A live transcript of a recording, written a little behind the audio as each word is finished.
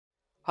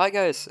Hi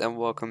guys, and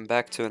welcome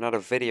back to another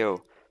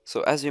video.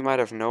 So as you might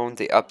have known,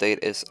 the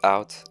update is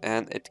out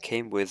and it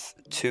came with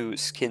 2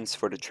 skins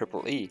for the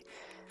Triple E.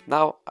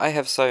 Now I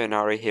have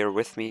Sayounari here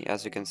with me.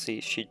 As you can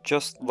see, she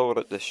just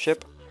loaded the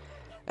ship,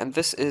 and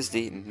this is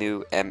the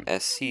new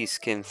MSC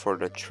skin for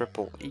the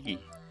Triple E.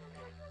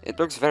 It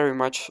looks very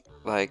much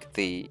like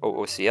the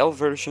OOCL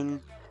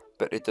version,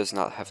 but it does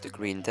not have the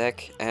green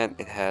deck and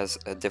it has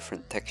a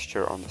different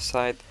texture on the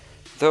side,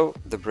 though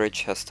the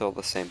bridge has still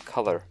the same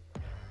color.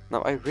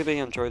 Now I really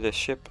enjoy this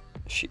ship.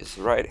 She is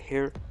right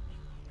here.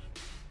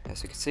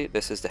 As you can see,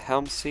 this is the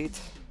helm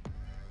seat.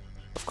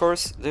 Of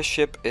course, this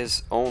ship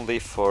is only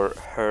for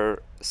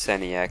her,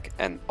 Seniac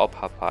and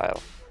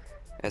Ophapile.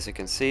 As you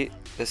can see,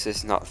 this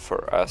is not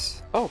for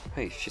us. Oh,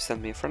 hey, she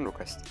sent me a friend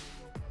request.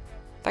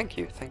 Thank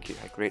you,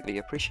 I greatly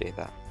appreciate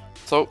that.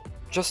 So,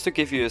 just to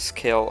give you a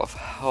scale of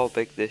how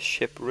big this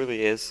ship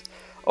really is.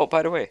 Oh,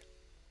 by the way,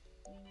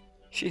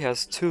 she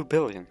has 2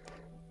 billion.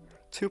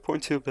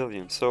 2.2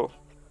 billion, so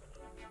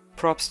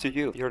props to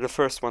you. You're the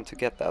first one to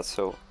get that,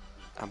 so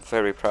I'm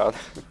very proud.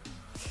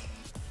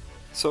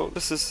 So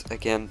this is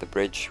again the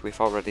bridge. We've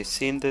already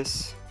seen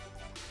this,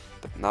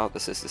 but now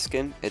this is the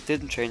skin. It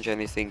didn't change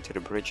anything to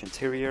the bridge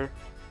interior.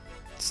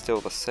 It's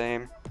still the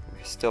same.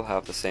 We still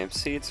have the same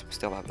seats. We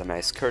still have the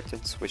nice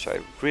curtains, which I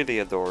really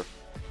adore.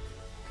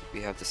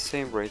 We have the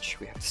same bridge.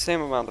 We have the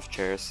same amount of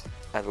chairs.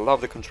 I love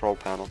the control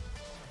panel.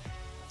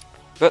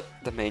 But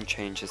the main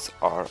changes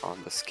are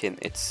on the skin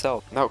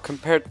itself. Now,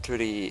 compared to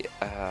the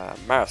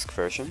Maersk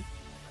version,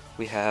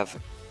 we have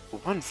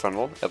one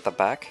funnel at the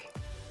back.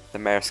 The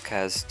Maersk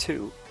has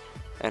 2,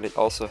 and it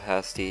also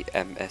has the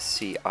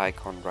MSC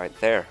icon right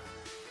there.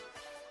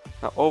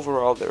 Now,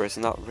 overall, there is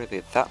not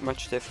really that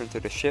much different to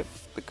the ship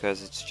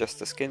because it's just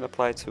the skin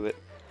applied to it,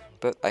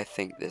 but I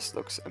think this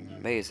looks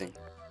amazing.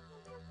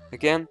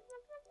 Again,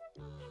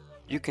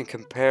 you can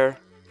compare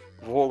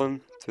Wallen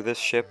to this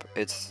ship.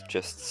 It's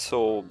just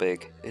so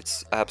big.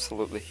 It's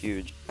absolutely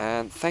huge.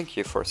 And thank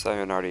you for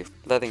Sayounari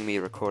letting me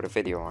record a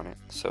video on it.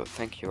 So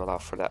thank you a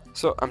lot for that.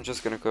 So I'm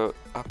just gonna go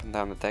up and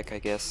down the deck, I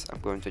guess. I'm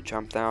going to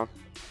jump down.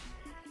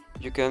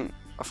 You can,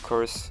 of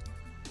course,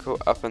 go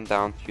up and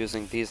down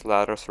using these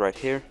ladders right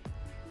here.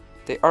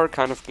 They are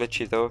kind of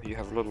glitchy though. You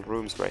have little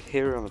rooms right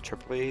here on the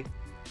Triple E. You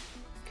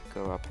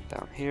can go up and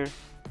down here.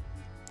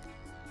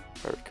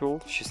 Very cool.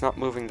 She's not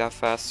moving that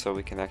fast, so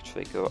we can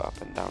actually go up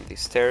and down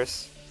these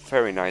stairs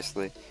very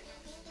nicely.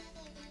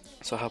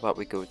 So how about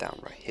we go down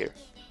right here?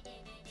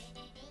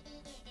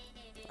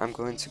 I'm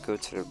going to go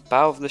to the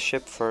bow of the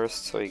ship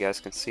first, so you guys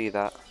can see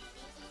that.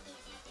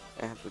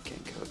 And we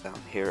can go down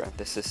here, and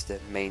this is the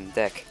main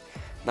deck.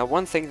 Now,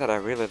 one thing that I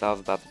really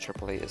love about the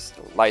AAA is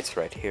the lights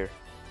right here.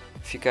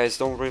 If you guys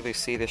don't really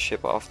see this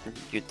ship often,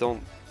 you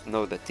don't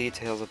know the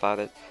details about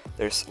it.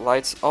 There's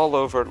lights all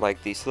over,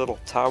 like these little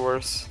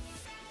towers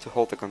to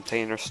hold the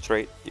container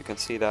straight. You can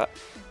see that.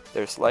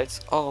 There's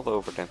lights all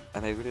over them,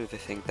 and I really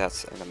think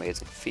that's an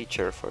amazing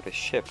feature for this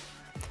ship.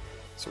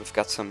 So we've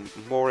got some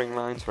mooring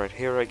lines right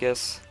here, I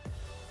guess.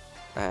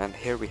 And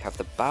here we have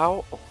the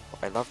bow. Oh,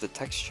 I love the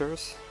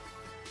textures.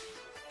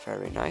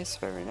 Very nice,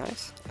 very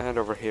nice. And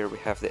over here we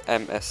have the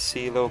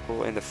MSC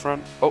logo in the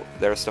front. Oh,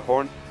 there's the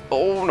horn.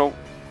 Oh no!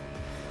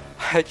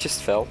 I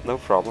just fell. No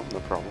problem, no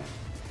problem.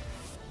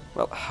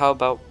 Well, how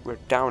about we're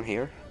down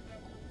here?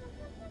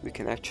 We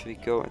can actually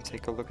go and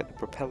take a look at the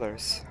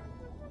propellers.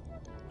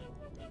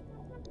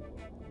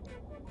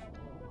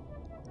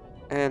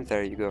 And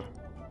there you go.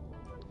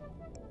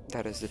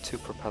 That is the 2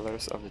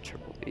 propellers of the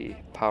Triple E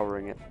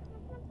powering it.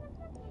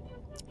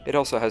 It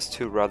also has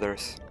 2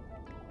 rudders.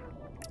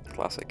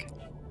 Classic.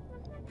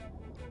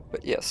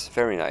 But yes,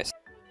 very nice.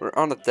 We're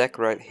on the deck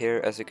right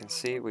here. As you can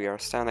see, we are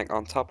standing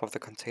on top of the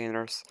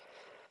containers.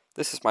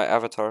 This is my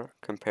avatar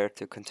compared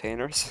to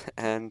containers,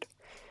 and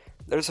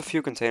there's a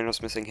few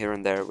containers missing here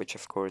and there, which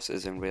of course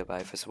is in real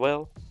life as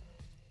well.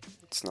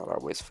 It's not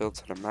always filled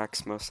to the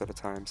max most of the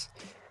times.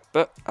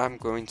 But I'm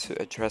going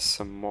to address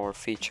some more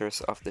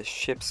features of the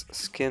ship's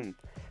skin.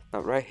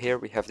 Now right here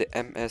we have the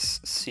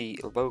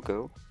MSC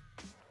logo.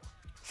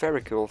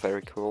 Very cool,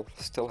 very cool.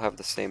 Still have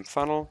the same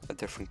funnel, a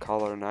different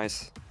color,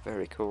 nice,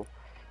 very cool.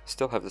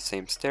 Still have the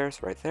same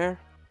stairs right there.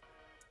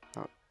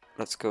 Now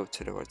let's go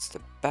towards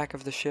the back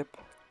of the ship.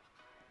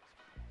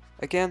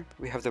 Again,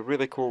 we have the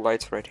really cool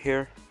lights right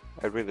here.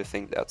 I really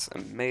think that's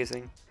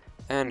amazing.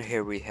 And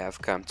here we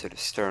have come to the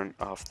stern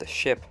of the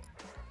ship.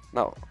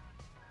 Now,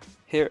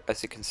 here,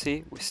 as you can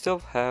see, we still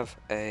have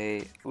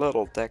a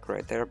little deck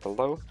right there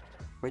below,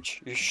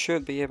 which you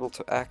should be able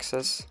to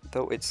access,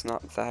 though it's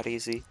not that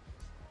easy.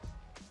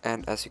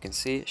 And as you can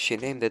see, she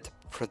named it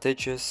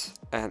Prodigious,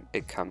 and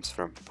it comes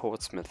from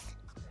Portsmouth.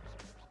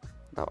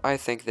 Now, I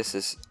think this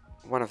is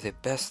one of the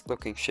best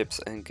looking ships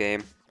in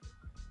game.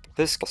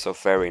 This is also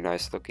very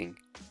nice looking.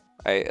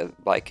 I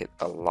like it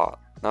a lot.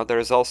 Now there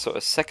is also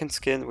a second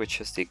skin, which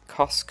is the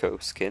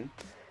Costco skin,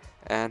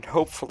 and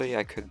hopefully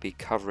I could be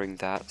covering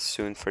that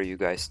soon for you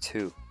guys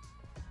too.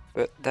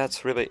 But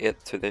that's really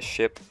it to this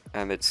ship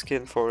and its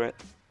skin for it.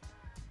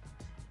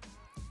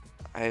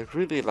 I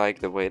really like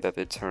the way that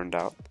it turned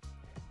out.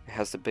 It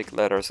has the big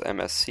letters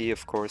MSC,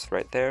 of course,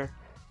 right there.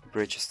 The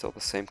bridge is still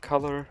the same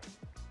color.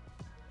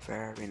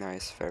 Very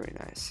nice, very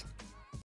nice.